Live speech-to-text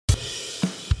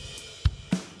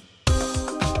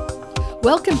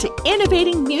Welcome to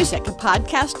Innovating Music, a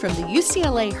podcast from the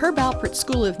UCLA Herb Alpert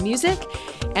School of Music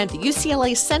and the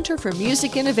UCLA Center for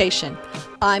Music Innovation.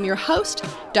 I'm your host,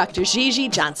 Dr. Gigi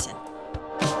Johnson.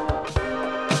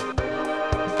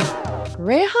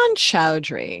 Rehan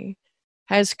Chaudhry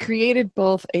has created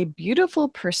both a beautiful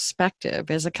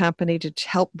perspective as a company to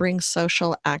help bring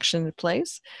social action in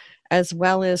place, as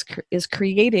well as is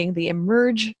creating the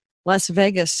Emerge Las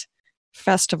Vegas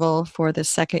Festival for the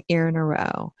second year in a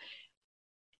row.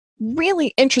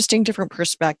 Really interesting different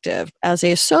perspective as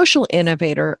a social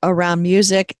innovator around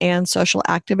music and social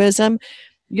activism.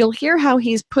 You'll hear how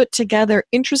he's put together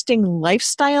interesting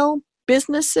lifestyle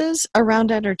businesses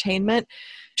around entertainment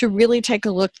to really take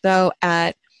a look, though,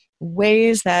 at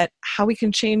ways that how we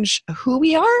can change who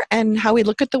we are and how we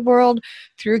look at the world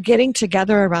through getting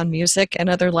together around music and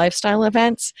other lifestyle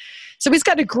events. So he's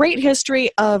got a great history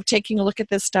of taking a look at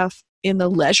this stuff in the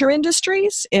leisure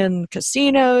industries, in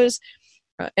casinos,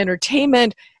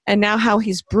 entertainment, and now how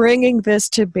he's bringing this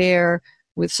to bear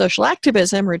with social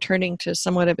activism, returning to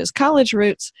somewhat of his college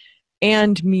roots,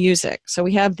 and music. So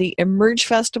we have the Emerge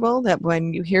Festival that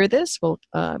when you hear this will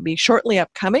be shortly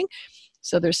upcoming.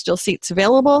 So there's still seats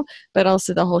available, but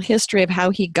also the whole history of how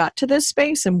he got to this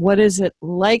space and what is it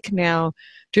like now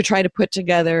to try to put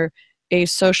together a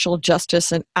social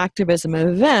justice and activism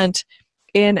event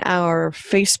in our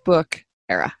Facebook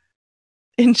era.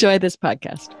 Enjoy this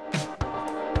podcast.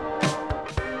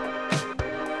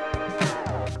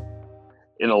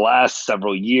 In the last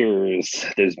several years,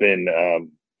 there's been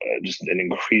just an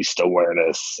increased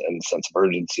awareness and sense of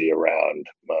urgency around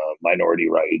minority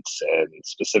rights and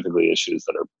specifically issues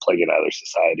that are plaguing either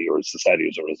society or society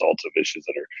as a result of issues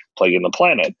that are plaguing the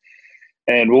planet.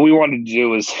 And what we wanted to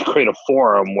do is create a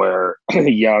forum where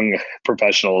young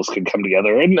professionals could come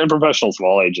together and professionals of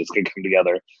all ages could come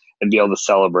together and be able to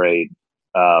celebrate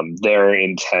their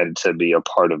intent to be a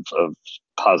part of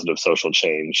positive social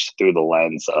change through the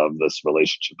lens of this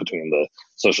relationship between the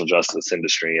social justice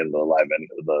industry and the live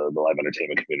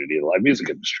entertainment community, the live music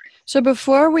industry. So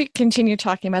before we continue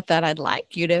talking about that, I'd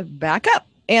like you to back up.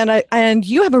 And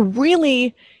you have a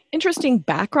really interesting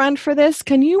background for this.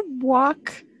 Can you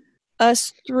walk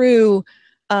us through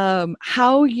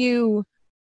how you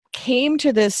came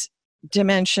to this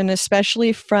dimension,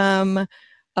 especially from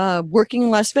working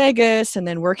in Las Vegas and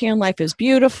then working on Life is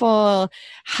Beautiful,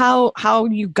 how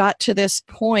you got to this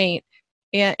point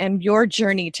and your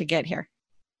journey to get here?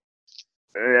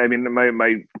 I mean,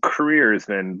 my career has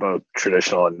been both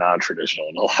traditional and non-traditional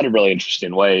in a lot of really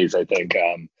interesting ways, I think.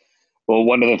 Well,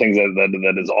 one of the things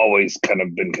that has always kind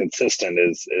of been consistent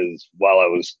is while I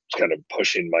was kind of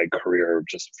pushing my career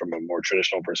just from a more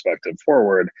traditional perspective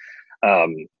forward,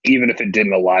 even if it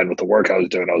didn't align with the work I was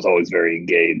doing, I was always very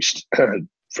engaged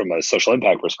from a social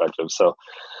impact perspective. So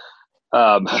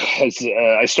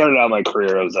I started out my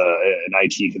career as an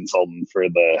IT consultant for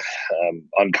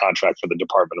on contract for the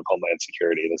Department of Homeland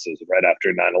Security. This is right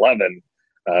after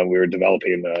 9/11. We were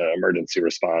developing emergency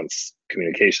response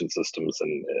communication systems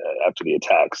and after the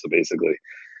attack. So basically,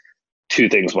 two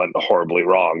things went horribly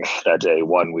wrong that day.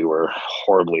 One, we were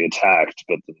horribly attacked,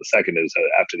 but the second is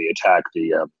after the attack,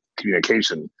 the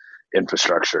communication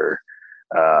infrastructure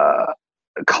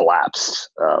collapsed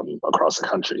across the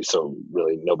country. So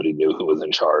really nobody knew who was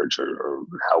in charge or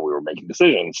how we were making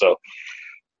decisions. So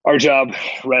our job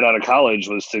right out of college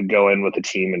was to go in with a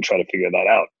team and try to figure that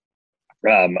out.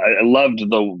 I loved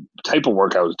the type of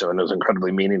work I was doing. It was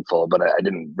incredibly meaningful, but I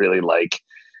didn't really like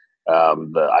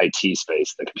the IT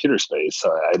space, the computer space.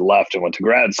 So I left and went to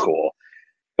grad school.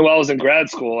 And while I was in grad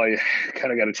school, I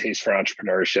kind of got a taste for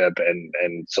entrepreneurship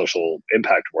and social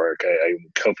impact work. I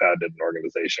co-founded an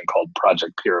organization called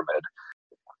Project Pyramid,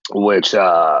 which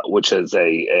is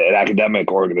an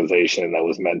academic organization that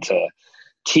was meant to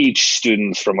teach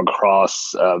students from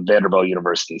across Vanderbilt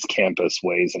University's campus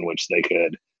ways in which they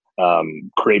could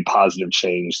create positive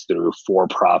change through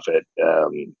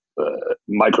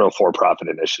micro for-profit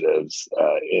initiatives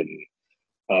in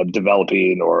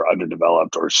developing or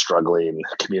underdeveloped or struggling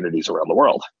communities around the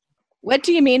world. What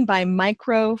do you mean by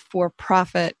micro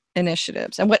for-profit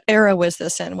initiatives? And what era was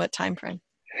this in? What time frame?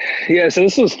 Yeah, so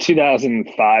this was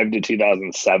 2005 to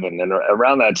 2007. And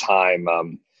around that time,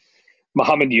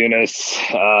 Muhammad Yunus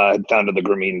had founded the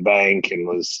Grameen Bank and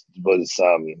was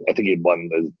I think he'd won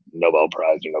the Nobel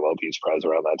Prize or Nobel Peace Prize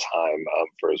around that time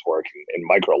for his work in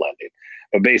micro lending.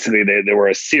 But basically, there were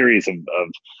a series of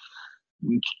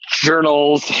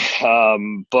journals,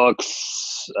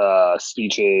 books,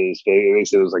 speeches.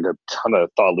 Basically, it was like a ton of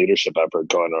thought leadership effort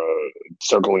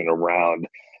circling around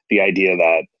the idea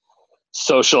that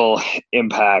social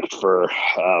impact for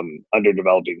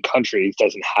underdeveloping countries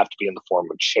doesn't have to be in the form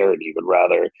of charity, but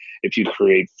rather if you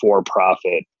create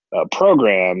for-profit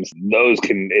programs, those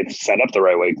can, if set up the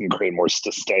right way, can create more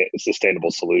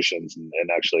sustainable solutions and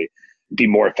actually be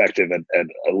more effective at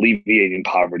alleviating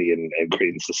poverty and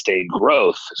creating sustained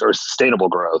growth or sustainable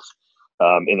growth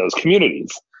in those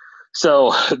communities.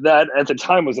 So that at the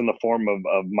time was in the form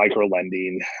of micro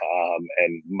lending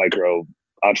and micro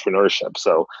entrepreneurship.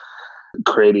 So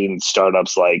creating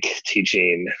startups like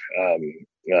teaching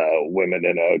women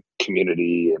in a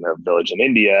community in a village in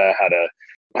India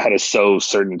how to sew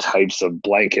certain types of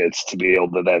blankets to be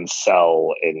able to then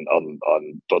sell on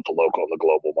both the local and the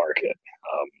global market,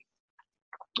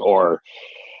 or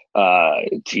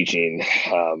teaching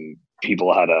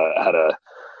people how to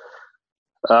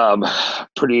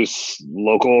produce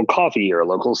local coffee or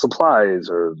local supplies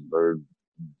or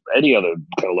any other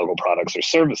kind of local products or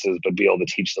services, but be able to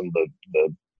teach them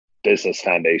the business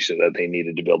foundation that they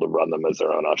needed to be able to run them as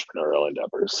their own entrepreneurial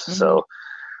endeavors. Mm-hmm. So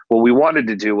what we wanted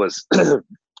to do was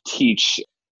teach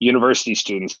university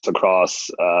students across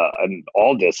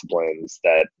all disciplines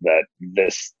that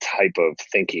this type of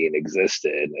thinking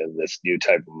existed, and this new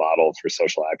type of model for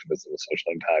social activism and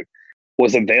social impact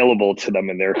was available to them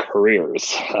in their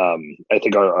careers. I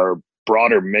think our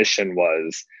broader mission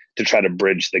was to try to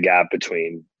bridge the gap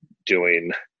between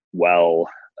doing well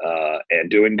and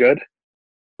doing good,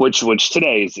 which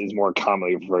today is more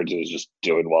commonly referred to as just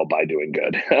doing well by doing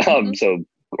good. Mm-hmm. So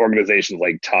organizations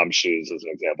like Tom Shoes, as an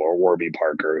example, or Warby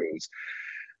Parker, who's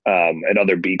and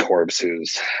other B Corps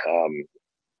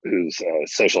whose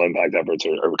social impact efforts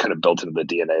are kind of built into the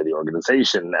DNA of the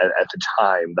organization. At the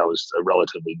time, that was a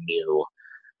relatively new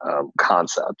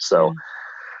concept. So.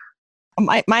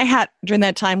 My hat during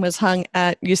that time was hung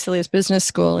at UCLA's business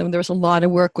school, and there was a lot of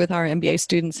work with our MBA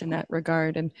students in that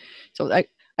regard. And so I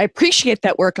appreciate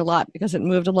that work a lot, because it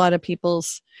moved a lot of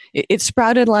it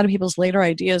sprouted a lot of people's later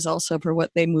ideas also for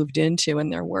what they moved into in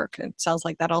their work. And it sounds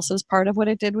like that also is part of what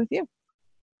it did with you.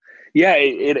 Yeah,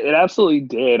 it absolutely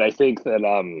did. I think that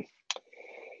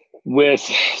with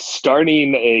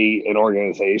starting an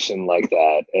organization like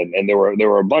that, and there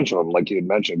were a bunch of them, like you had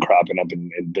mentioned, cropping up in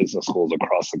business schools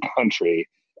across the country.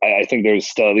 I think there's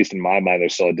still, at least in my mind,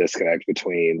 there's still a disconnect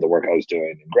between the work I was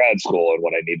doing in grad school and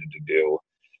what I needed to do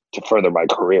to further my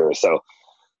career. So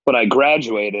when I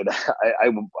graduated,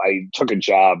 I took a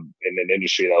job in an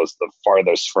industry that was the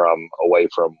farthest away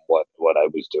from what I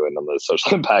was doing on the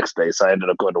social impact space. I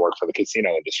ended up going to work for the casino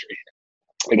industry.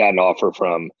 I got an offer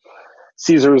from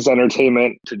Caesars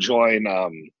Entertainment to join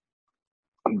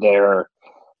their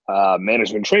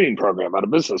management training program out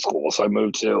of business school. So I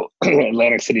moved to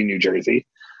Atlantic City, New Jersey,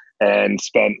 and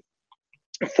spent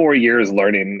 4 years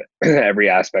learning every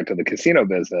aspect of the casino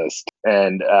business.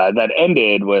 And that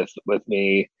ended with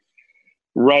me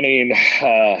running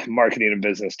marketing and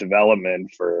business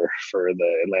development for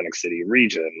the Atlantic City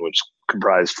region, which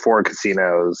comprised 4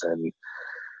 casinos and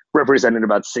represented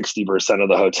about 60% of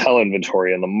the hotel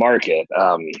inventory in the market.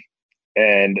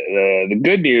 And the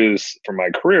good news for my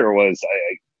career was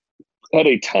I had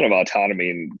a ton of autonomy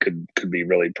and could be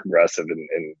really progressive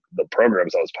in the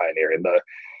programs I was pioneering. The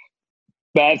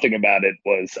bad thing about it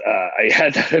was I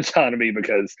had that autonomy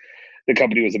because the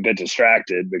company was a bit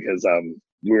distracted because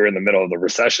we were in the middle of the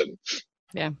recession.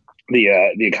 Yeah.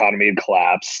 The economy had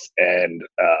collapsed, and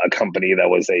a company that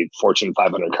was a Fortune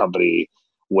 500 company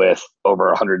with over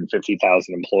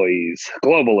 150,000 employees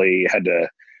globally had to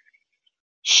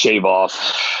shave off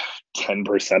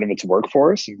 10% of its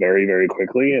workforce very, very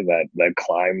quickly. And that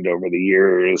climbed over the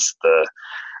years.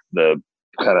 The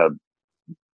kind of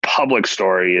public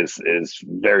story is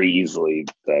very easily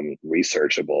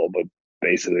researchable, but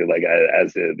basically, like,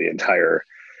 as the entire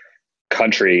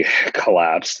country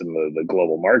collapsed and the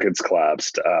global markets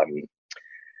collapsed,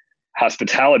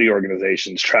 hospitality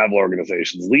organizations, travel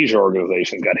organizations, leisure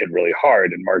organizations got hit really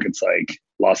hard, and markets like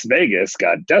Las Vegas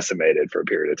got decimated for a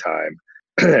period of time.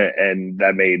 And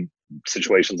that made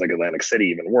situations like Atlantic City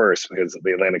even worse, because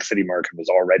the Atlantic City market was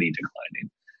already declining.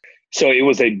 So it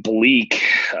was a bleak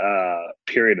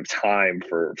period of time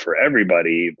for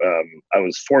everybody. I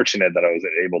was fortunate that I was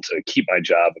able to keep my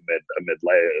job amid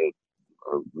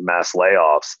mass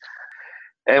layoffs.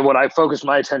 And what I focused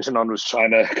my attention on was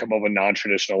trying to come up with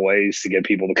non-traditional ways to get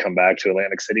people to come back to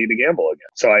Atlantic City to gamble again.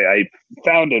 So I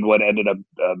founded what ended up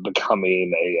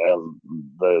becoming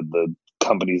the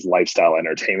company's lifestyle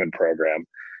entertainment program,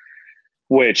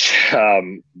 which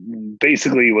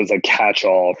basically was a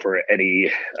catch-all for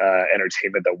any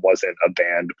entertainment that wasn't a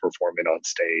band performing on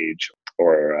stage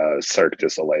or a Cirque du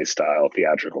Soleil style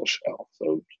theatrical show.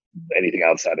 So anything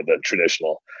outside of the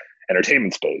traditional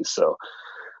entertainment space. So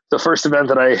the first event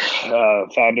that I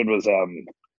founded was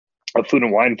a food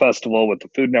and wine festival with the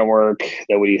Food Network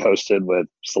that we hosted with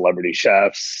celebrity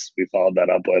chefs. We followed that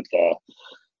up with a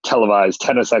televised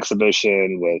tennis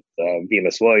exhibition with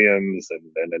Venus Williams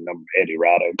and a number, Andy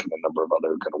Roddick, and a number of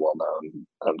other kind of well-known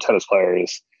tennis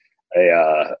players.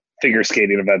 A figure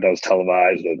skating event that was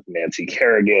televised with Nancy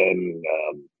Kerrigan,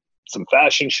 some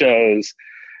fashion shows.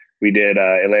 We did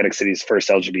Atlantic City's first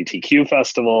LGBTQ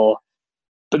festival.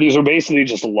 But these were basically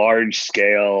just large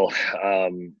scale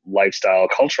lifestyle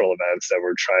cultural events that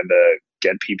were trying to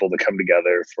get people to come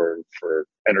together for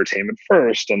entertainment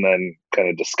first, and then kind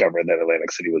of discover that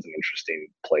Atlantic City was an interesting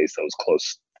place that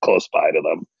was close by to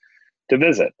them to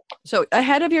visit. So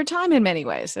ahead of your time in many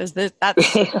ways,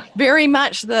 that's very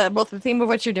much both the theme of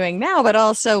what you're doing now, but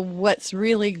also what's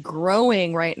really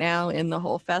growing right now in the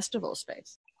whole festival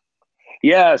space.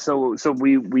 Yeah, so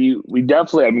we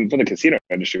definitely, I mean, for the casino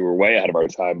industry, we're way ahead of our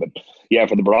time, but yeah,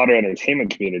 for the broader entertainment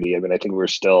community, I mean, I think we're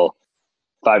still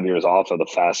 5 years off of the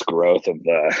fast growth of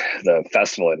the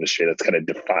festival industry that's kind of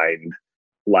defined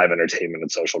live entertainment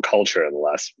and social culture in the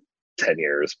last 10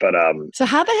 years. But so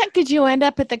how the heck did you end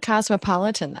up at the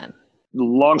Cosmopolitan then?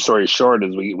 Long story short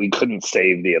is we couldn't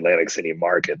save the Atlantic City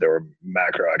market. There were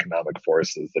macroeconomic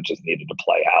forces that just needed to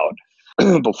play out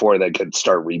before they could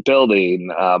start rebuilding.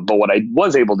 But what I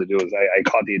was able to do is I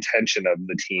caught the attention of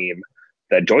the team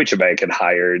that Deutsche Bank had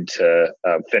hired to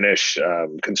finish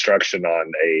construction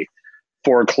on a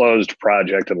foreclosed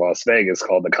project in Las Vegas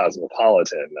called the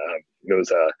Cosmopolitan. It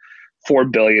was a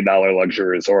 $4 billion luxury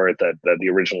resort that the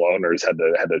original owners had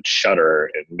to shutter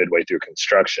midway through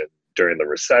construction during the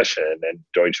recession, and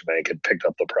Deutsche Bank had picked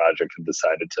up the project and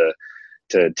decided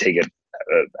to take it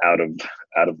out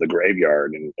of the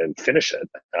graveyard and finish it.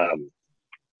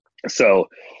 So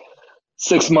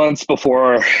 6 months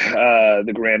before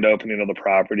the grand opening of the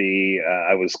property,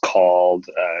 I was called,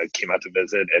 came out to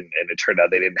visit, and it turned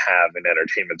out they didn't have an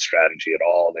entertainment strategy at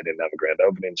all. They didn't have a grand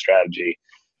opening strategy.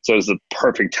 So it was the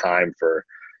perfect time for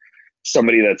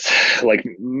somebody that's like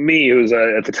me, who's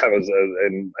at the time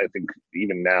and I think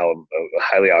even now,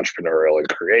 highly entrepreneurial and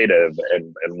creative,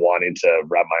 and wanting to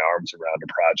wrap my arms around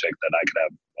a project that I could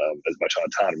have as much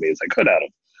autonomy as I could out of.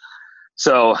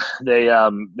 So they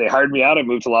hired me out. I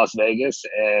moved to Las Vegas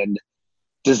and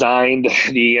designed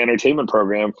the entertainment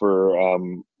program for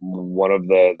one of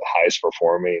the highest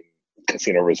performing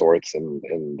casino resorts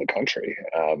in the country.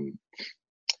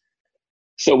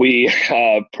 So we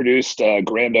produced a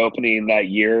grand opening that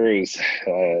year. It was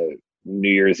New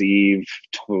Year's Eve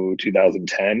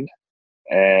 2010,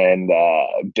 and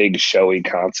a big showy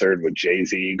concert with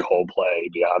Jay-Z,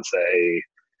 Coldplay, Beyonce,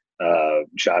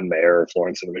 John Mayer,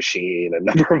 Florence and the Machine, and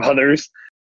a number of others.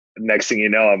 Next thing you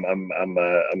know, I'm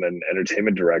an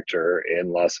entertainment director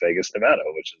in Las Vegas, Nevada,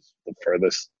 which is the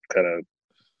furthest kind of.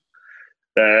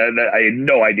 I had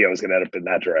no idea I was going to end up in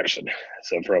that direction.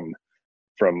 So from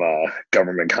a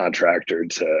government contractor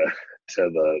to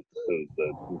the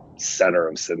center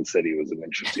of Sin City was an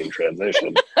interesting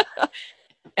transition.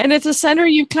 And it's a center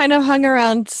you've kind of hung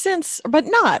around since, but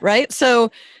not, right?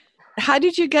 So how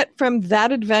did you get from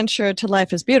that adventure to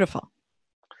Life is Beautiful?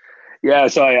 Yeah,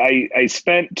 so I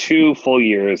spent 2 full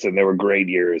years, and they were great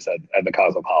years at the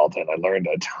Cosmopolitan. I learned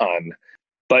a ton,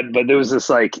 but there was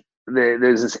this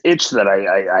there's this itch that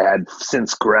I had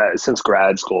since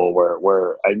grad school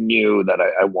where I knew that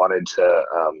I wanted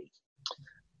to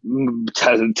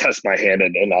test my hand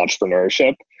in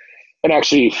entrepreneurship and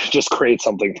actually just create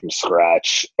something from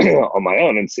scratch on my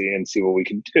own and see what we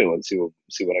could do and see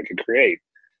what I could create.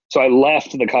 So I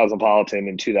left the Cosmopolitan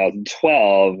in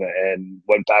 2012 and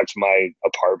went back to my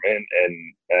apartment,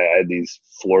 and I had these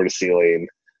floor to ceiling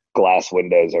glass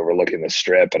windows overlooking the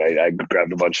Strip, and I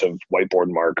grabbed a bunch of whiteboard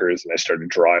markers and I started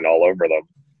drawing all over them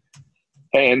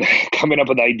and coming up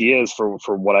with ideas for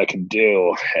what I could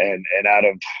do. And out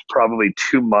of probably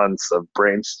 2 months of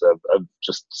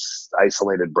just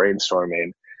isolated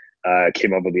brainstorming,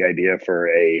 came up with the idea for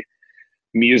a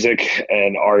music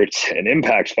and art and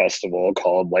impact festival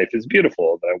called Life is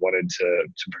Beautiful that I wanted to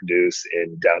produce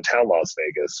in downtown Las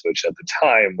Vegas, which at the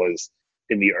time was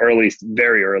in the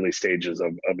very early stages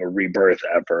of a rebirth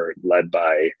effort led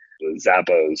by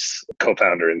Zappos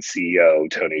co-founder and CEO,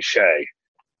 Tony Hsieh.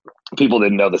 People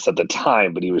didn't know this at the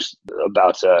time, but he was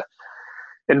about to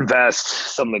invest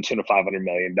some of the tune of $500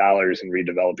 million in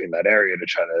redeveloping that area to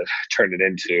try to turn it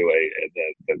into the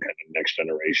kind of next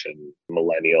generation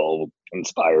millennial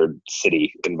inspired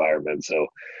city environment. So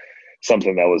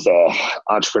something that was a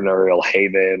entrepreneurial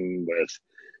haven with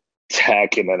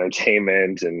tech and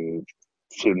entertainment and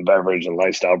food and beverage and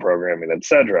lifestyle programming,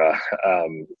 etc.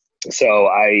 So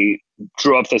I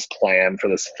drew up this plan for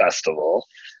this festival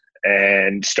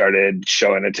and started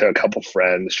showing it to a couple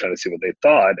friends, trying to see what they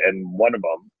thought. And one of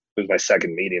them, who was my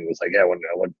second meeting, was like, "Yeah, I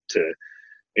want to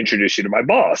introduce you to my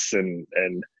boss." And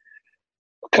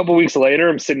a couple weeks later,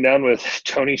 I'm sitting down with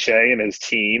Tony Hsieh and his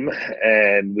team,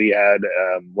 and we had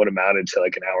what amounted to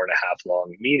like an hour and a half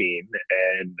long meeting.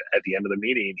 And at the end of the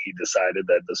meeting, he decided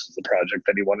that this was the project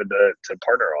that he wanted to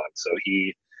partner on. So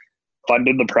he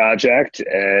funded the project,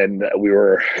 and we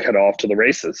were kind of off to the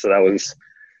races. So that was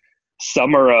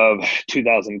summer of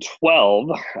 2012.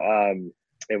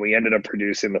 And we ended up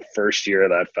producing the first year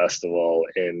of that festival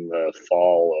in the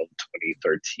fall of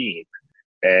 2013.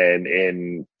 And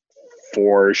in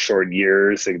 4 short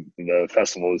years, the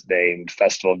festival was named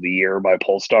Festival of the Year by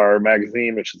Polestar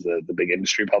magazine, which is the big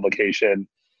industry publication.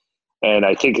 And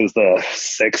I think is the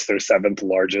 6th or 7th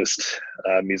largest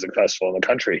music festival in the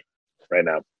country right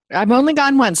now. I've only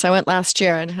gone once. I went last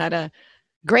year and had a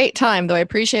great time, though I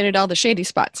appreciated all the shady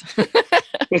spots.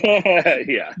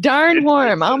 Yeah. Darn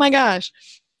warm. Oh my gosh.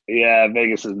 Yeah,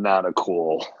 Vegas is not a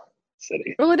cool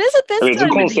city. Well, it is at this I mean, it's a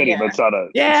time cool of the city, year. but it's not a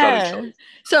Yeah. killer.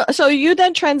 So you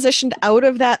then transitioned out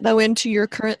of that though into your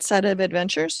current set of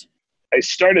adventures? I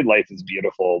started Life is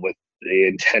Beautiful with the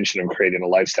intention of creating a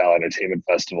lifestyle entertainment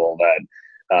festival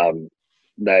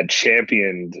that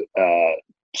championed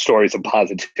stories of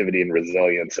positivity and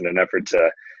resilience in an effort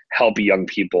to help young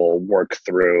people work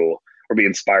through or be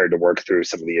inspired to work through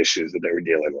some of the issues that they were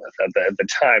dealing with at the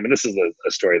time. And this is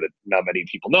a story that not many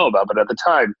people know about, but at the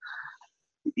time,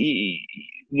 the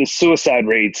suicide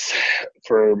rates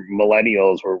for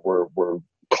millennials were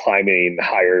climbing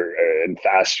higher and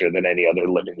faster than any other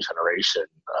living generation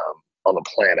on the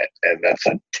planet, and that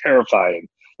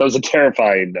was a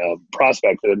terrifying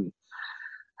prospect. And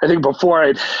I think before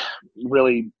I'd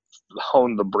really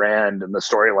honed the brand and the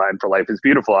storyline for Life is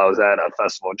Beautiful, I was at a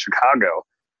festival in Chicago,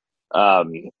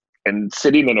 and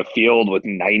sitting in a field with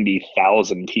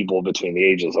 90,000 people between the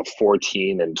ages of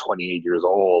 14 and 28 years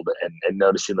old, and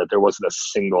noticing that there wasn't a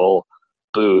single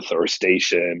booth or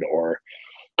station or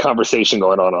conversation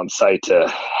going on site to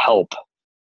help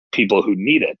people who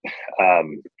need it.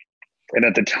 And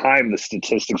at the time, the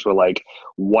statistics were like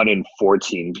 1 in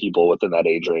 14 people within that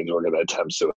age range were going to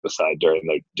attempt suicide during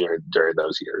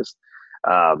those years.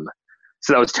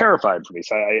 So that was terrifying for me.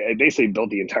 So I basically built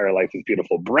the entire Life is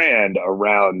Beautiful brand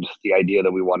around the idea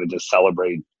that we wanted to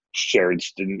celebrate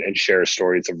and share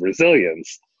stories of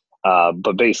resilience,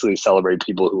 but basically celebrate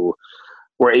people who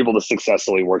were able to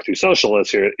successfully work through social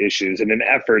issues in an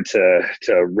effort to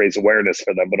raise awareness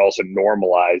for them, but also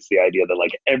normalize the idea that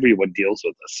like everyone deals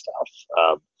with this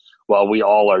stuff. While we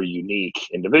all are unique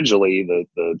individually,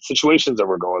 the situations that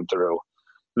we're going through,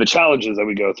 the challenges that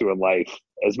we go through in life,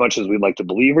 as much as we'd like to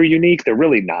believe are unique, they're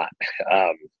really not.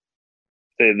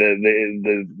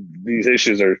 These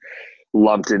issues are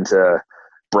lumped into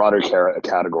broader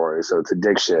categories. So it's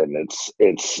addiction,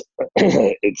 it's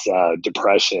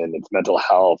depression, it's mental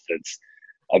health, it's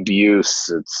abuse,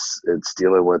 it's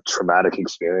dealing with traumatic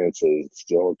experiences, it's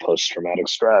dealing with post-traumatic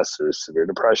stress or severe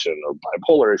depression or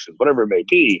bipolar issues, whatever it may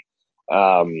be.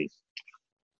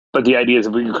 But the idea is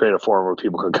if we can create a forum where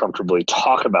people can comfortably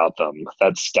talk about them,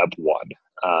 that's step one.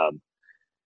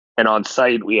 And on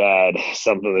site, we had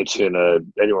something that's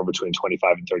anywhere between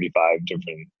 25 and 35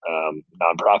 different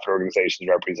nonprofit organizations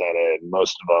represented,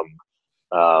 most of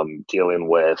them dealing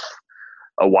with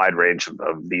a wide range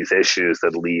of these issues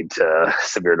that lead to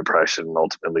severe depression and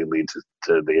ultimately lead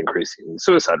to the increasing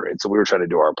suicide rate. So we were trying to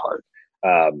do our part.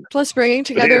 Plus bringing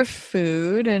together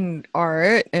food and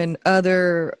art and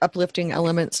other uplifting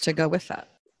elements to go with that.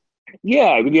 Yeah,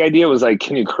 I mean, the idea was like,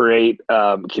 can you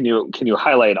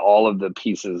highlight all of the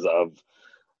pieces of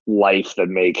life that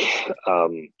make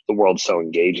the world so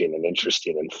engaging and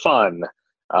interesting and fun,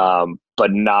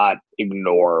 but not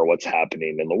ignore what's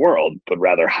happening in the world, but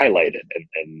rather highlight it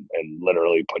and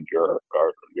literally put your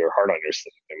heart on your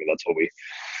sleeve. I mean, that's what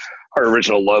our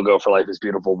original logo for Life is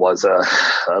Beautiful was a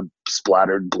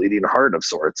splattered bleeding heart of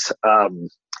sorts.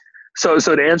 So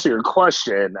to answer your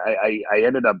question, I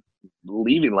ended up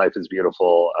leaving Life is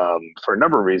Beautiful for a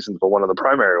number of reasons, but one of the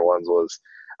primary ones was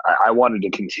I wanted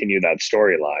to continue that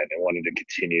storyline. I wanted to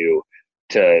continue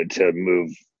to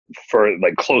move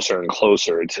closer and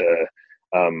closer to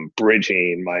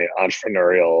bridging my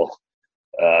entrepreneurial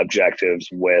objectives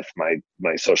with my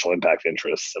social impact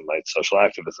interests and my social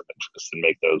activism interests, and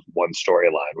make those one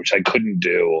storyline, which I couldn't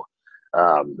do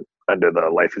under the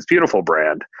Life is Beautiful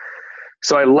brand.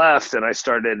 So I left and I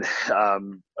started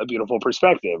A Beautiful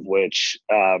Perspective, which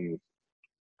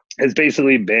has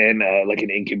basically been like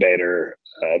an incubator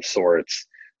of sorts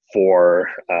for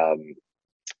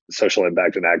social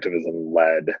impact and activism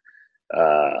led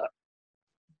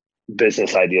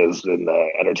business ideas in the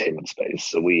entertainment space.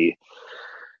 So we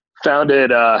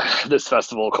founded this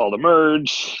festival called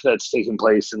Emerge that's taking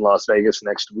place in Las Vegas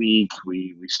next week.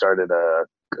 We started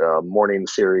a morning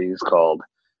series called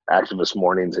Activist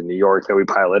Mornings in New York that we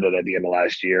piloted at the end of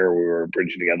last year. We were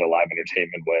bridging together live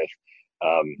entertainment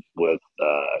with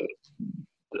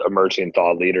emerging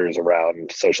thought leaders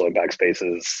around social impact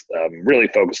spaces, really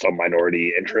focused on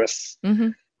minority interests.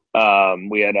 Mm-hmm.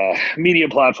 We had a media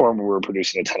platform we were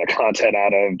producing a ton of content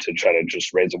out of to try to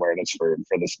just raise awareness for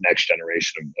this next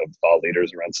generation of thought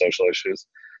leaders around social issues.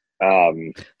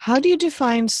 How do you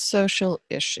define social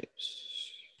issues?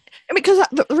 Because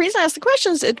the reason I ask the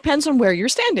question is it depends on where you're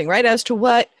standing, right? As to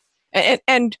what,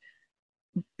 and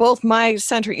both my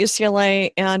center at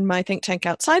UCLA and my think tank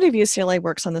outside of UCLA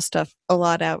works on this stuff a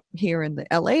lot out here in the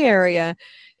LA area,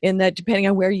 in that depending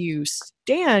on where you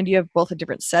stand, you have both a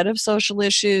different set of social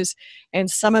issues, and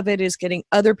some of it is getting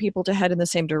other people to head in the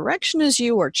same direction as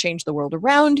you or change the world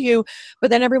around you. But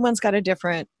then everyone's got a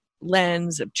different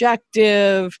lens,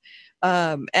 objective,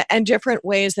 and different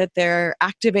ways that they're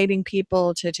activating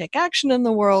people to take action in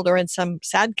the world, or in some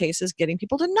sad cases, getting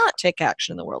people to not take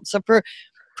action in the world. So for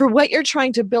what you're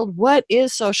trying to build, what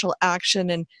is social action,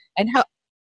 and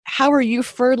how are you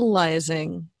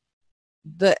fertilizing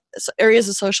the areas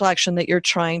of social action that you're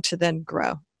trying to then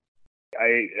grow?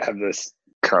 I have this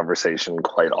conversation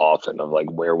quite often of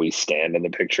like where we stand in the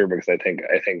picture, because I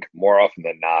think more often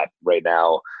than not right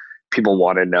now, people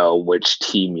want to know which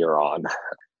team you're on.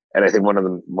 And I think one of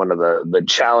the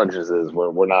challenges is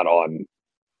we're not on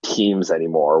teams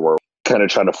anymore. We're kind of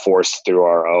trying to force through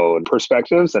our own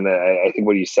perspectives. And I think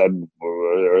what you said,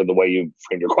 or the way you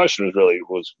framed your question,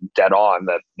 was dead on.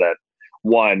 That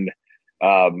one,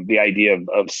 the idea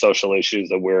of social issues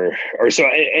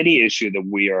any issue that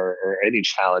we are, or any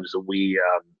challenge that we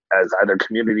as either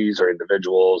communities or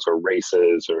individuals or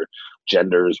races or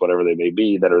genders, whatever they may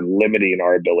be, that are limiting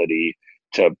our ability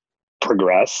to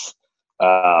progress.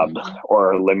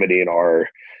 Or limiting our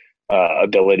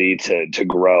ability to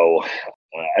grow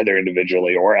either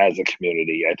individually or as a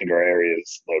community, I think are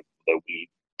areas that we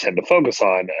tend to focus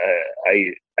on.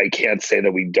 I can't say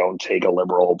that we don't take a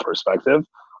liberal perspective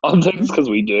on things, because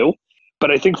we do. But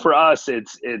I think for us,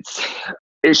 it's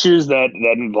issues that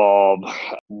involve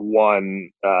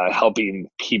one, helping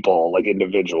people, like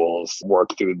individuals, work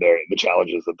through the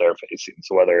challenges that they're facing.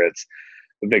 So whether it's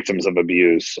victims of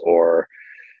abuse or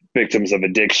victims of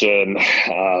addiction,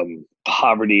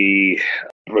 poverty,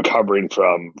 recovering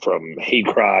from hate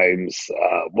crimes,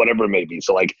 whatever it may be.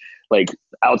 So like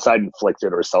outside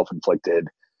inflicted or self-inflicted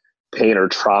pain or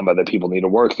trauma that people need to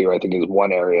work through, I think is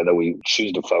one area that we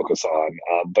choose to focus on.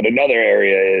 But another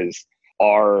area is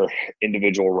our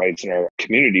individual rights and our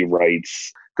community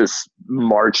rights, this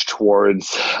march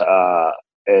towards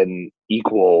an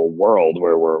equal world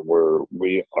where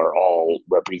we are all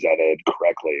represented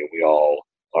correctly, and we all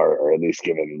are at least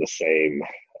given the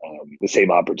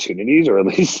same opportunities, or at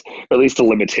least the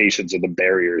limitations or the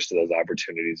barriers to those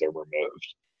opportunities are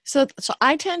removed. So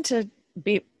I tend to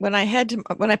be, when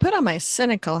I put on my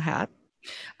cynical hat,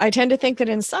 I tend to think that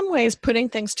in some ways putting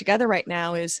things together right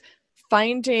now is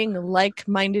finding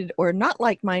like-minded or not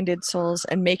like-minded souls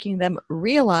and making them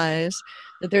realize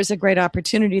that there's a great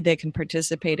opportunity they can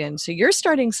participate in. So you're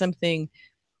starting something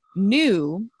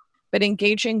new, but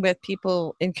engaging with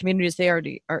people in communities they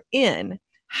already are in.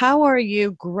 How are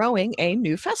you growing a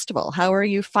new festival? How are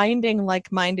you finding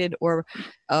like-minded or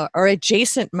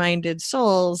adjacent-minded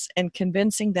souls and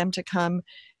convincing them to come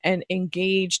and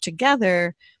engage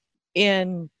together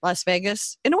in Las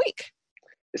Vegas in a week?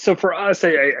 So for us,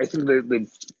 I think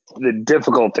the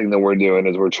difficult thing that we're doing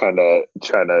is we're trying to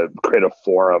create a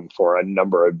forum for a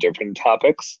number of different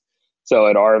topics. So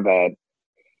at our event,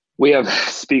 we have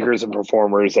speakers and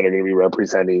performers that are going to be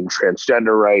representing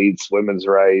transgender rights, women's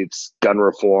rights, gun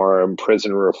reform,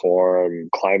 prison reform,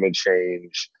 climate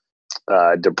change,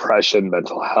 depression,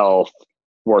 mental health,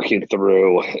 working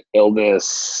through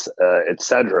illness,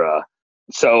 etc.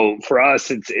 So for us,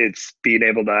 it's being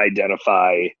able to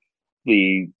identify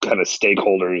the kind of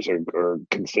stakeholders or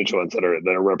constituents that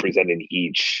are representing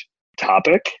each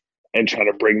topic, and trying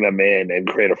to bring them in and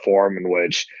create a forum in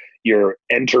which you're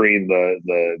entering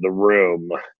the room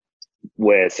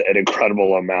with an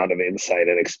incredible amount of insight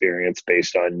and experience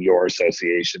based on your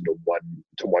association to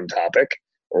one topic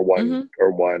or one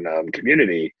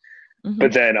community,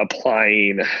 but then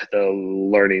applying the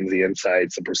learnings, the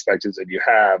insights, the perspectives that you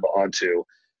have onto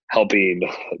helping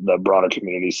the broader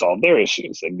community solve their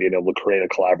issues and being able to create a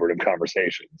collaborative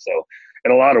conversation. So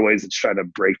in a lot of ways, it's trying to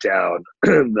break down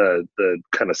the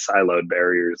kind of siloed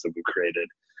barriers that we've created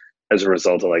as a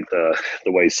result of like the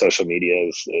way social media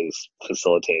is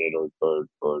facilitated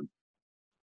or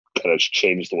kind of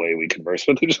change the way we converse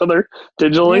with each other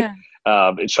digitally.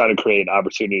 Yeah. It's trying to create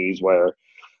opportunities where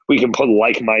we can put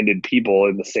like-minded people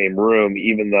in the same room,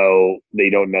 even though they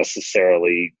don't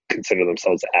necessarily consider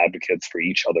themselves advocates for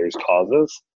each other's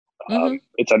causes. Mm-hmm.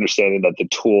 It's understanding that the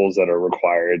tools that are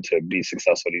required to be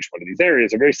successful in each one of these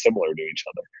areas are very similar to each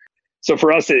other. So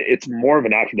for us, it's more of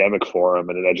an academic forum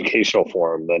and an educational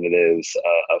forum than it is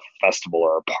a festival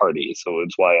or a party. So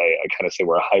it's why I kind of say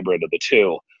we're a hybrid of the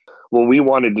two. What we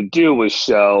wanted to do was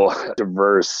show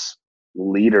diverse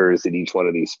leaders in each one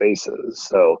of these spaces.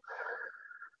 So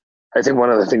I think one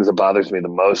of the things that bothers me the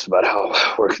most about how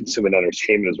we're consuming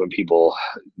entertainment is when people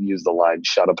use the line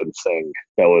 "shut up and sing."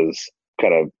 That was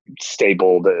kind of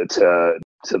stapled to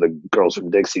the Girls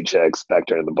from Dixie Chicks back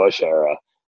during the Bush era,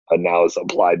 and now is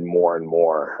applied more and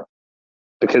more.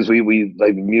 Because we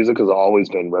like, music has always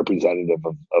been representative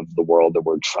of the world that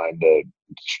we're trying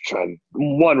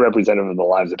one, representative of the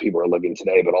lives that people are living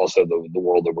today, but also the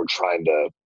world that we're trying to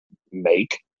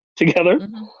make together.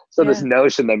 Mm-hmm. So Yeah. this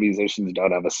notion that musicians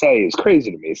don't have a say is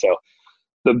crazy to me. So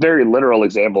the very literal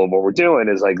example of what we're doing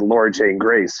is like Laura Jane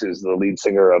Grace, who's the lead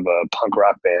singer of a punk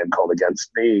rock band called Against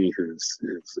Me, who's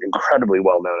incredibly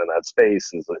well known in that space,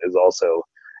 is also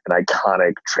an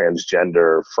iconic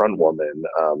transgender frontwoman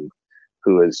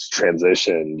who has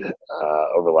transitioned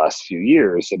over the last few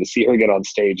years. So to see her get on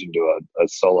stage and do a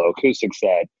solo acoustic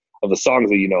set of the songs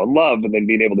that you know and love, and then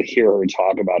being able to hear her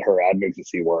talk about her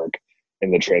advocacy work in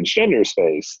the transgender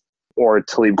space, or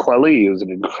Talib Kweli, who's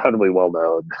an incredibly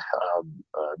well-known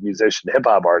musician,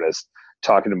 hip-hop artist,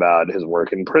 talking about his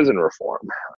work in prison reform.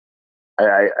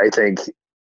 I think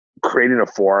creating a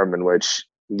forum in which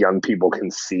young people can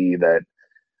see that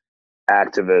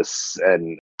activists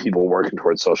and people working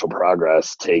towards social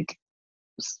progress take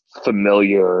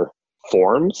familiar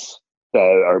forms that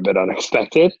are a bit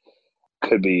unexpected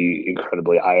could be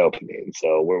incredibly eye-opening.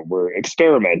 So we're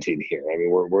experimenting here. I mean,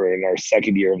 we're in our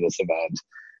second year of this event,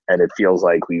 and it feels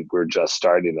like we're just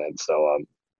starting it. So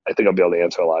I think I'll be able to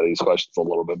answer a lot of these questions a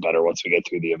little bit better once we get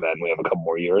through the event. We have a couple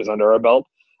more years under our belt,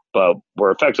 but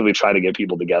we're effectively trying to get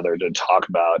people together to talk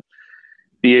about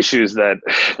the issues that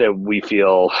we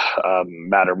feel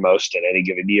matter most in any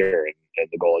given year. And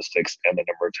the goal is to expand the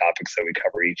number of topics that we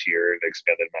cover each year and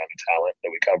expand the amount of talent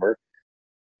that we cover.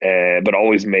 But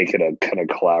always make it a kind of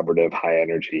collaborative, high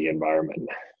energy environment,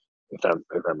 if that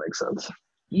makes sense.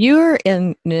 You're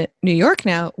in New York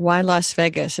now. Why Las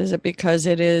Vegas? Is it because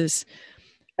it is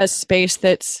a space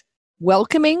that's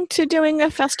welcoming to doing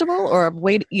a festival, or a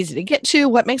way easy to get to?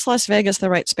 What makes Las Vegas the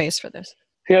right space for this?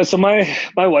 Yeah, so my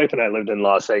wife and I lived in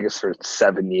Las Vegas for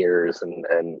 7 years,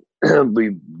 and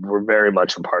we were very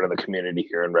much a part of the community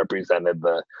here and represented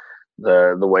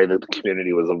the way that the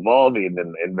community was evolving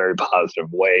in very positive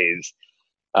ways.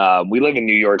 We live in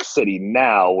New York City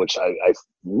now, which I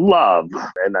love,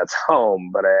 and that's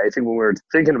home. But I think when we were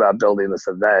thinking about building this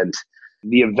event,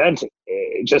 the event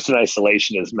just in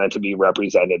isolation is meant to be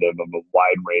representative of a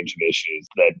wide range of issues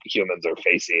that humans are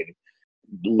facing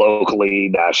locally,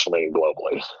 nationally, and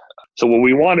globally. So what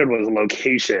we wanted was a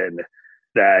location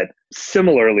that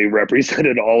similarly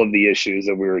represented all of the issues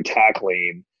that we were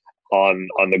tackling on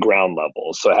the ground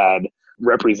level. So had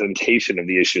representation of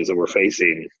the issues that we're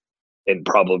facing in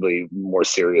probably more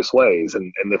serious ways.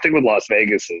 And the thing with Las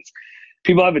Vegas is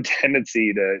people have a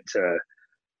tendency to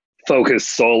focus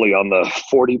solely on the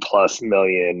 40 plus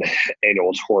million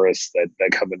annual tourists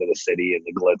that come into the city and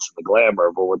the glitz and the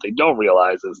glamour. But what they don't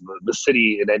realize is the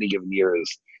city in any given year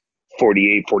is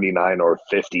 48, 49, or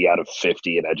 50 out of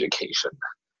 50 in education.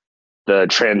 The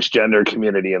transgender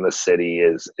community in the city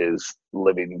is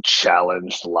living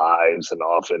challenged lives and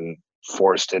often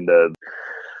forced into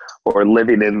or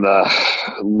living in the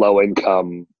low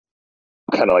income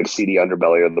kind of like seedy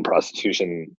underbelly of the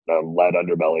prostitution led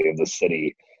underbelly of the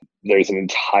city. There's an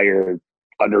entire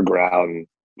underground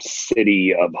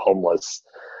city of homeless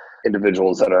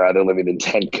individuals that are either living in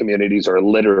tent communities or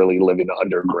literally living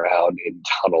underground in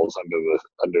tunnels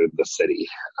under the city.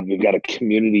 We've got a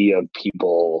community of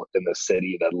people in the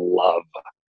city that love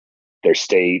their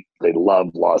state, they love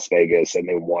Las Vegas, and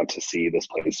they want to see this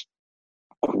place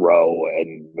grow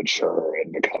and mature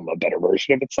and become a better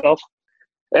version of itself.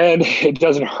 And it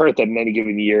doesn't hurt that in any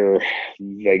given year,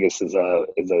 Vegas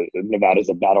Nevada's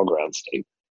a battleground state.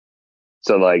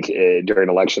 So like during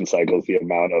election cycles, the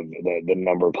amount of the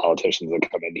number of politicians that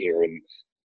come in here and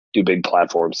do big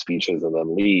platform speeches and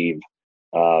then leave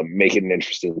make it an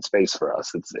interesting space for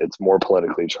us. It's more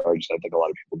politically charged than I think a lot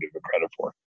of people give it credit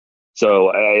for. So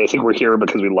I think we're here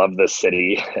because we love this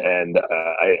city, and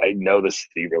I know the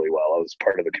city really well. I was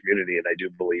part of the community, and I do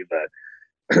believe that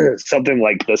something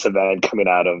like this event coming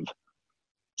out of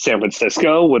San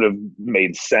Francisco would have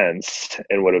made sense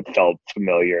and would have felt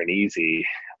familiar and easy.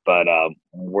 But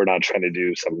we're not trying to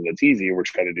do something that's easy. We're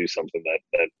trying to do something that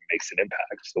makes an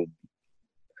impact. So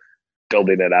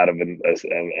building it out of an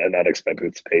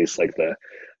unexpected space like the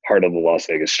heart of the Las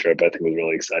Vegas Strip, I think was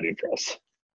really exciting for us.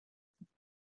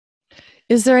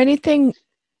 Is there anything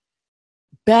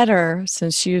better,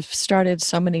 since you've started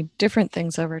so many different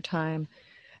things over time,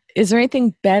 is there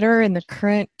anything better in the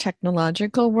current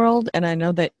technological world? And I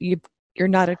know that you're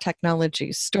not a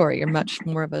technology story. You're much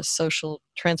more of a social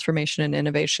transformation and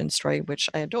innovation story, which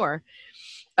I adore.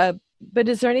 But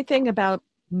is there anything about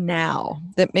now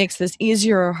that makes this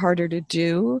easier or harder to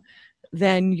do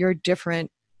than your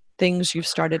different things you've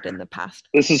started in the past?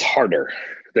 This is harder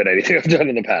than anything I've done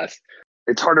in the past.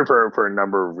 It's harder for a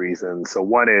number of reasons. So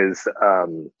one is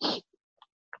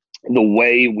the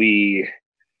way we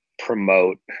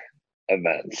promote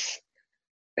events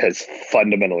has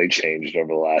fundamentally changed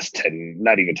over the last 10,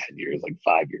 not even 10 years, like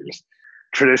 5 years.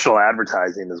 Traditional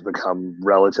advertising has become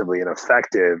relatively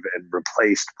ineffective and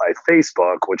replaced by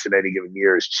Facebook, which in any given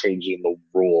year is changing the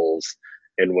rules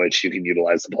in which you can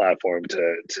utilize the platform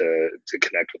to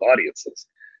connect with audiences.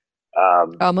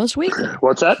 Almost weekly.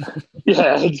 What's that?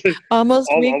 Yeah,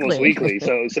 almost weekly.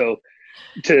 So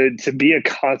to be a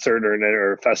concert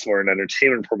or a festival or an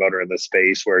entertainment promoter in this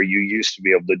space where you used to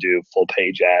be able to do full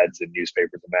page ads in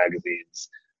newspapers and magazines,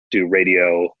 do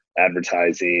radio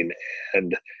advertising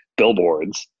and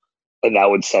billboards, and that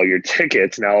would sell your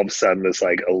tickets. Now all of a sudden this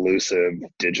like elusive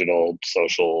digital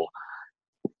social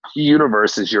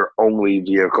universe is your only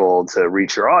vehicle to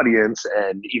reach your audience.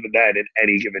 And even then, in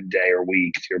any given day or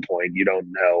week, to your point, you don't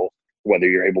know whether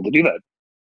you're able to do that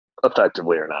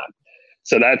effectively or not.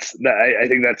 So I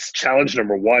think that's challenge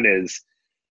number one is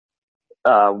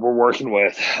we're working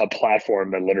with a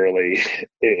platform that literally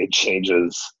it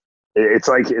changes. It's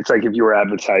like if you were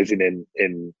advertising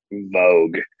in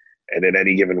Vogue, and in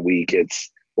any given week it's,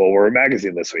 well, we're a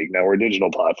magazine this week. Now we're a digital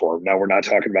platform. Now we're not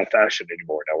talking about fashion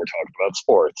anymore. Now we're talking about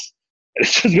sports. And it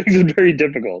just makes it very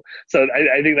difficult. So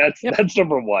I think that's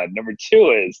number one. Number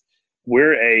two is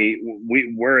we're a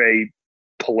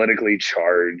politically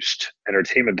charged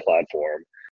entertainment platform.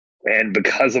 And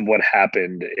because of what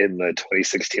happened in the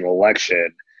 2016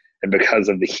 election, and because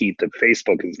of the heat that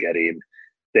Facebook is getting,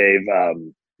 they're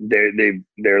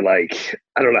like,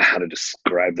 I don't know how to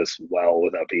describe this well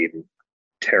without being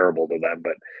terrible to them,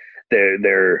 but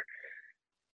they're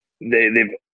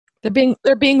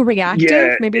being reactive.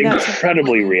 Yeah, maybe that's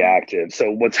incredibly reactive.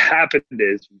 So what's happened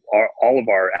is all of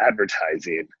our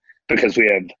advertising, because we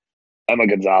have Emma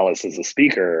Gonzalez as a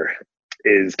speaker,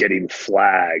 is getting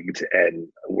flagged, and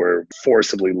we're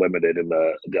forcibly limited in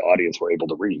the audience we're able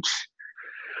to reach,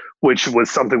 which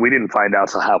was something we didn't find out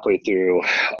till halfway through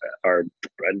our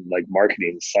like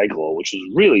marketing cycle, which is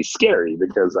really scary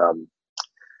because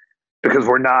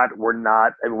we're not,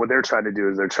 and what they're trying to do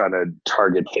is they're trying to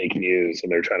target fake news,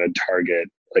 and they're trying to target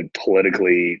like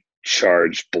politically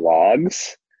charged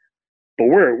blogs, but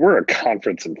we're a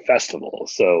conference and festival.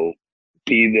 So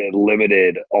being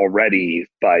limited already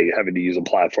by having to use a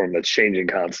platform that's changing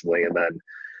constantly, and then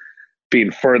being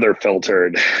further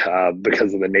filtered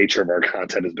because of the nature of our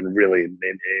content has been really an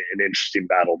interesting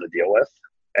battle to deal with.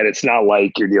 And it's not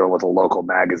like you're dealing with a local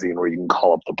magazine where you can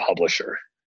call up the publisher,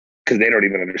 because they don't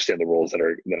even understand the rules that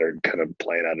are kind of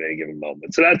playing out at any given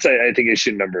moment. So that's, I think,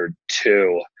 issue number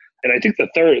two. And I think the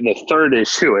third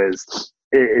issue is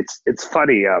it's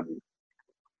funny.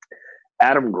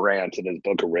 Adam Grant in his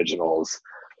book Originals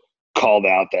called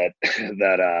out that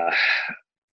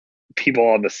people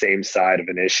on the same side of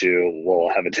an issue will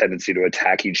have a tendency to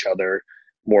attack each other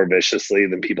more viciously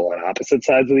than people on opposite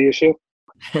sides of the issue.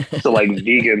 So like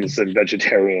vegans and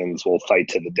vegetarians will fight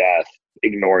to the death,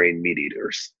 ignoring meat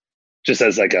eaters, just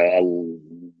as like a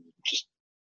just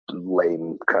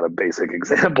lame kind of basic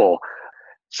example.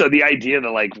 So the idea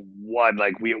that like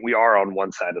we are on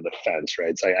one side of the fence,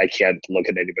 right? So I can't look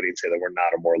at anybody and say that we're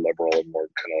not a more liberal and more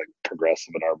kind of like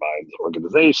progressive in our minds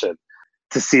organization,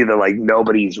 to see that like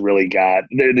nobody's really got,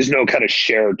 there's no kind of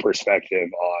shared perspective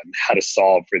on how to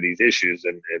solve for these issues,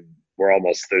 and we're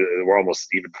almost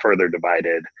even further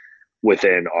divided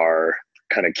within our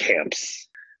kind of camps.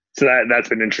 So that's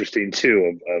been interesting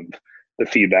too, of the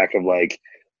feedback of like,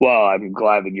 well, I'm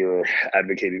glad that you're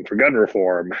advocating for gun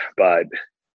reform, but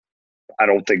I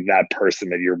don't think that person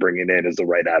that you're bringing in is the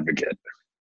right advocate.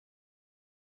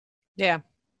 Yeah.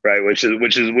 right? Which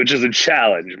is a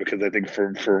challenge, because I think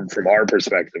from our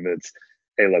perspective, it's,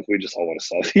 hey, look, we just all want to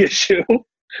solve the issue.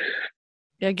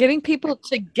 Yeah, getting people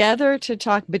together to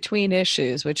talk between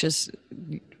issues, which is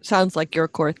sounds like your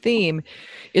core theme,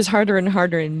 is harder and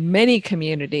harder in many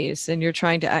communities, and you're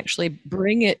trying to actually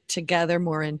bring it together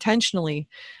more intentionally,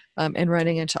 and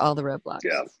running into all the roadblocks.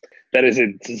 Yeah, that is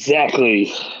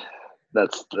exactly.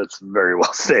 That's very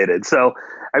well stated. So,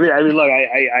 I mean, look,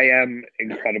 I am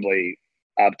incredibly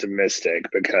optimistic,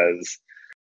 because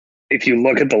if you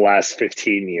look at the last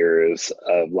 15 years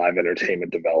of live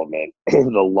entertainment development,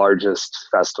 the largest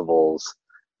festivals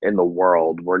in the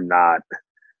world were not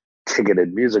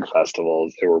ticketed music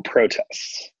festivals. They were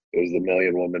protests. It was the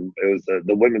Million Woman. It was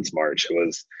the Women's March. It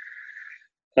was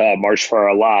March for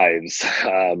Our Lives.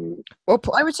 Or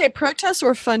I would say protests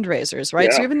or fundraisers,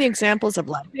 right? So Yeah, even the examples of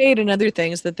Live Aid and other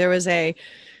things, that there was a,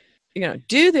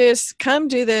 do this, come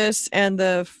do this, and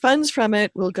the funds from it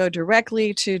will go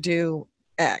directly to do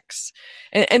X.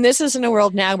 And this is in a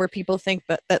world now where people think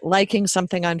that liking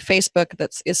something on Facebook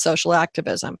is social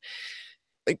activism.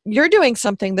 You're doing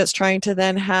something that's trying to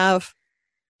then have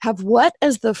what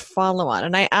as the follow on.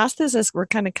 And I ask this as we're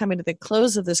kind of coming to the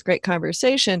close of this great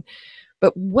conversation,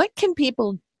 but what can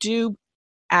people do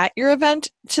at your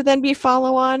event to then be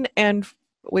follow on, and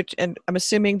I'm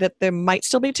assuming that there might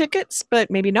still be tickets, but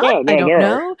maybe not. yeah, I no, don't there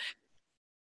are. know.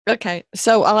 Okay,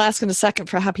 so I'll ask in a second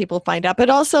for how people find out,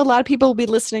 but also a lot of people will be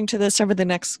listening to this over the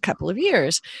next couple of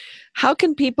years. How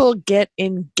can people get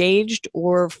engaged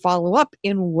or follow up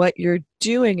in what you're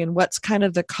doing, and what's kind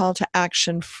of the call to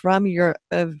action from your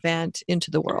event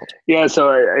into the world? Yeah, so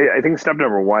I think step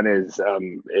number one is,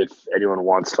 if anyone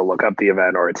wants to look up the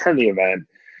event or attend the event,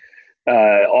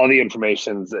 all the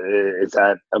information is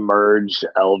at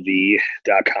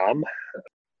emergelv.com.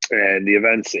 And the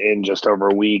event's in just over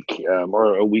a week,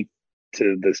 or a week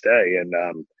to this day. And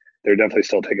there are definitely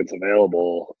still tickets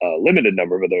available, limited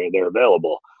number, but they're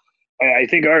available. I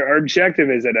think our objective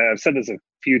is, and I've said this a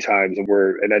few times,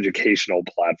 we're an educational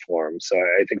platform. So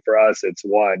I think for us, it's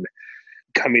one,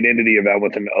 coming into the event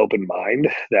with an open mind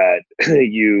that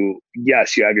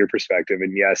yes, you have your perspective,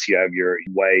 and yes, you have your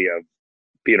way of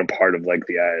being a part of like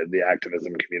the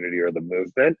activism community or the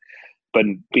movement, but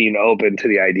being open to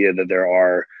the idea that there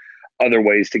are other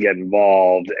ways to get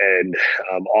involved, and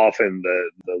often the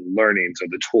learnings or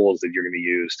the tools that you're going to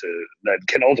use that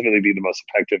can ultimately be the most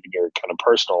effective in your kind of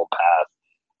personal path,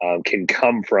 can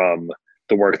come from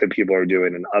the work that people are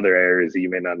doing in other areas that you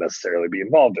may not necessarily be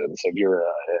involved in. So if you're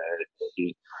a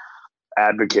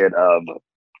advocate of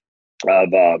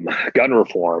gun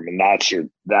reform, and that's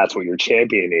what you're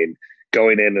championing,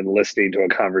 going in and listening to a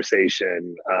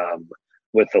conversation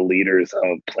with the leaders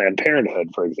of Planned Parenthood,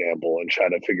 for example, and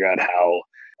trying to figure out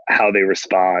how they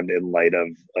respond in light of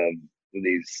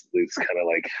these kind of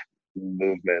like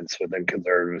movements within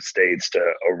conservative states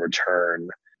to overturn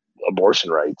abortion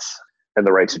rights and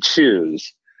the right to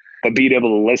choose. But being able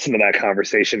to listen to that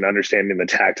conversation, understanding the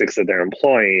tactics that they're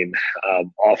employing,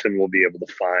 often we'll be able to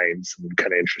find some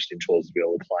kind of interesting tools to be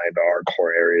able to apply into our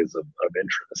core areas of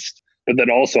interest. But then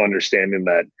also understanding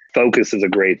that focus is a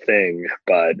great thing,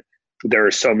 but there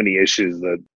are so many issues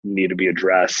that need to be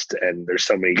addressed, and there's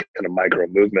so many kind of micro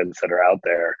movements that are out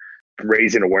there,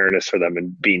 raising awareness for them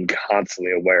and being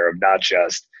constantly aware of not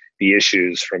just the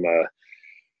issues from a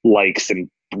likes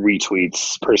and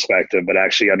retweets perspective, but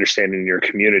actually understanding your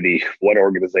community, what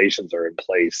organizations are in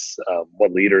place,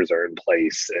 what leaders are in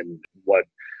place, and what,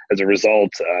 as a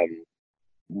result,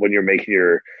 when you're making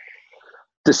your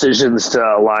decisions to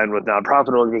align with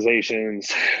nonprofit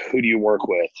organizations, who do you work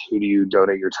with? Who do you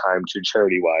donate your time to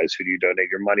charity-wise? Who do you donate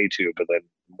your money to? But then,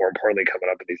 more importantly, coming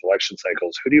up in these election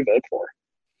cycles, who do you vote for?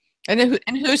 And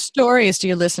whose stories do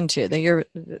you listen to? That you're,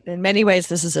 in many ways,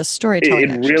 this is a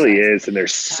storytelling It really exercise. is, and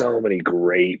there's so many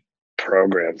great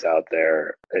programs out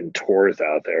there and tours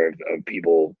out there of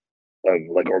people, of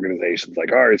like organizations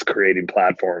like ours, creating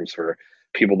platforms for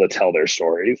people to tell their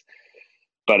stories.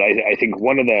 But I think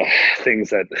one of the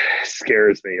things that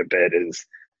scares me a bit is,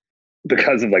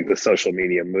 because of like the social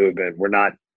media movement, we're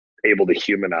not able to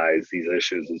humanize these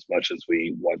issues as much as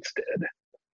we once did.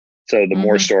 So the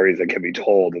more Mm-hmm. stories that can be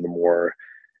told, and the more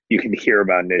you can hear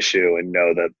about an issue and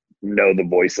know the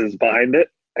voices behind it,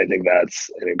 I think that's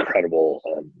an incredible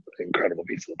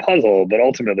piece of the puzzle. But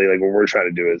ultimately, like, what we're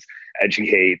trying to do is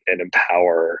educate and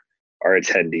empower our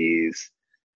attendees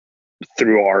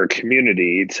through our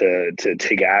community to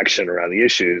take action around the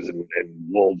issues, and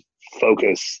we'll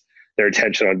focus their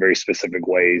attention on very specific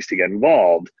ways to get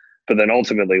involved. But then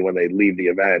ultimately, when they leave the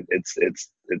event, it's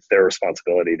their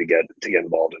responsibility to get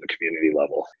involved at a community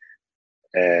level.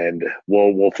 and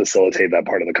we'll facilitate that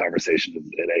part of the conversation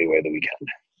in any way that we can.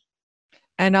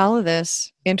 And all of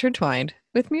this intertwined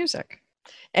with music.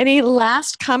 Any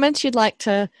last comments you'd like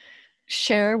to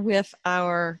share with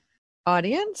our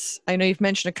audience? I know you've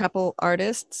mentioned a couple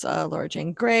artists, Laura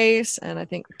Jane Grace, and I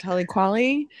think Tully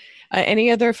Qualley.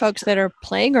 Any other folks that are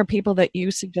playing or people that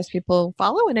you suggest people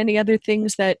follow, and any other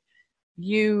things that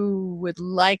you would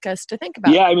like us to think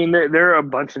about? Yeah, I mean, there are a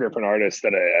bunch of different artists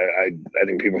that I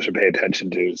think people should pay attention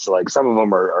to. So like some of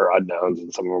them are unknowns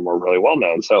and some of them are really well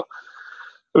known. So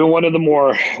I mean, one of the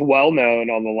more well known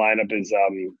on the lineup is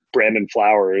Brandon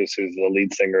Flowers, who's the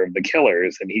lead singer of The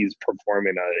Killers, and he's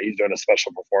doing a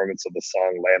special performance of the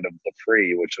song "Land of the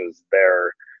Free," which was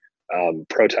their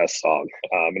protest song,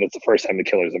 and it's the first time The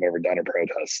Killers have ever done a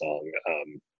protest song.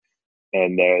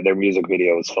 And their music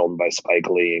video was filmed by Spike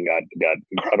Lee and got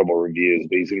incredible reviews.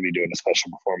 But he's going to be doing a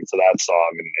special performance of that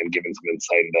song and giving some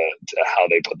insight into how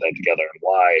they put that together and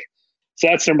why. So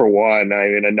that's number one. I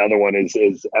mean, another one is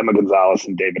Emma Gonzalez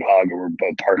and David Hogg, who were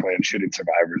both Parkland shooting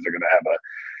survivors. They're going to have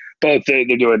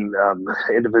they're doing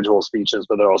individual speeches,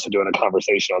 but they're also doing a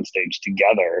conversation on stage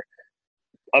together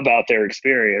about their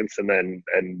experience and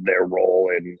their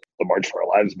role in the March for Our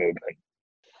Lives movement.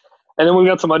 And then we've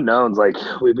got some unknowns, like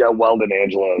we've got Weldon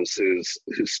Angelos, who's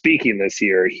speaking this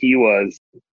year. He was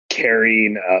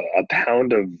carrying a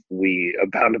pound of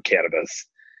cannabis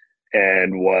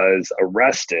and was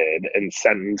arrested and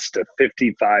sentenced to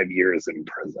 55 years in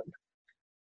prison.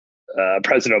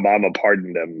 President Obama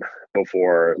pardoned him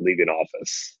before leaving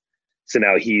office. So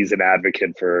now he's an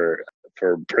advocate for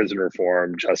prison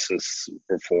reform, justice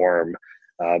reform,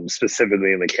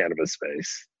 specifically in the cannabis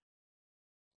space.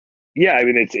 Yeah, I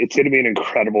mean, it's going to be an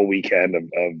incredible weekend of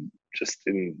just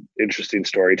interesting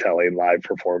storytelling, live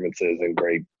performances, and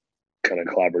great kind of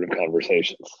collaborative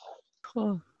conversations.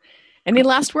 Cool. Any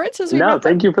last words as we No, wrap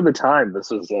thank up? you for the time.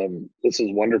 This was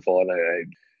wonderful,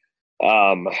 and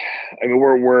I mean,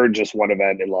 we're just one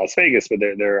event in Las Vegas, but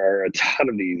there are a ton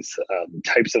of these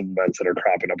types of events that are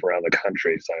cropping up around the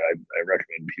country. So I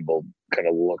recommend people kind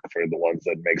of look for the ones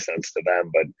that make sense to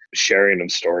them. But sharing of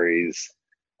stories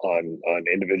on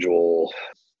individual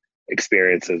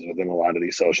experiences within a lot of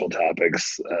these social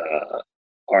topics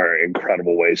are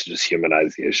incredible ways to just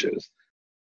humanize the issues.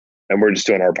 And we're just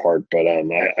doing our part. But I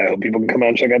hope people can come out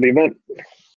and check out the event.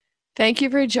 Thank you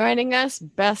for joining us.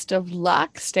 Best of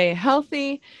luck. Stay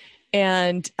healthy.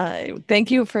 And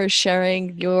thank you for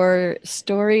sharing your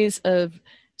stories of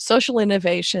social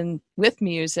innovation with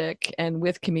music and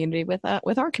with community, with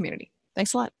our community.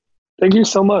 Thanks a lot. Thank you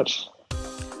so much.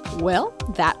 Well,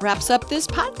 that wraps up this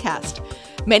podcast.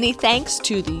 Many thanks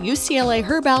to the UCLA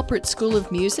Herb Alpert School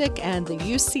of Music and the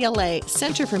UCLA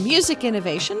Center for Music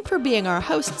Innovation for being our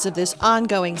hosts of this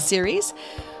ongoing series.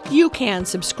 You can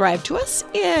subscribe to us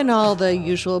in all the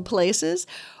usual places,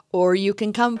 or you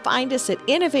can come find us at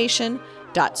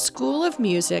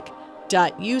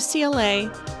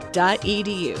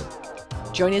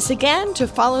innovation.schoolofmusic.ucla.edu. Join us again to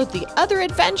follow the other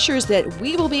adventures that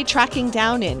we will be tracking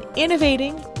down in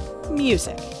innovating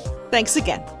music. Thanks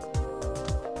again.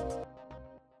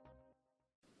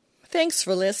 Thanks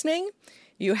for listening.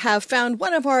 You have found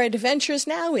one of our adventures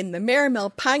now in the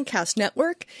Merrimel Podcast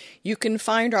Network. You can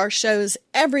find our shows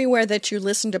everywhere that you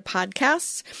listen to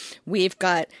podcasts. We've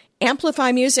got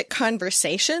Amplify Music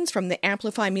Conversations from the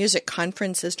Amplify Music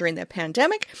conferences during the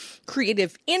pandemic,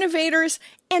 Creative Innovators,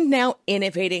 and now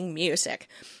Innovating Music.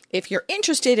 If you're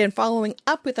interested in following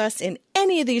up with us in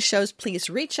any of these shows, please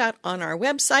reach out on our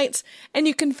websites, and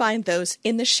you can find those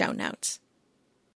in the show notes.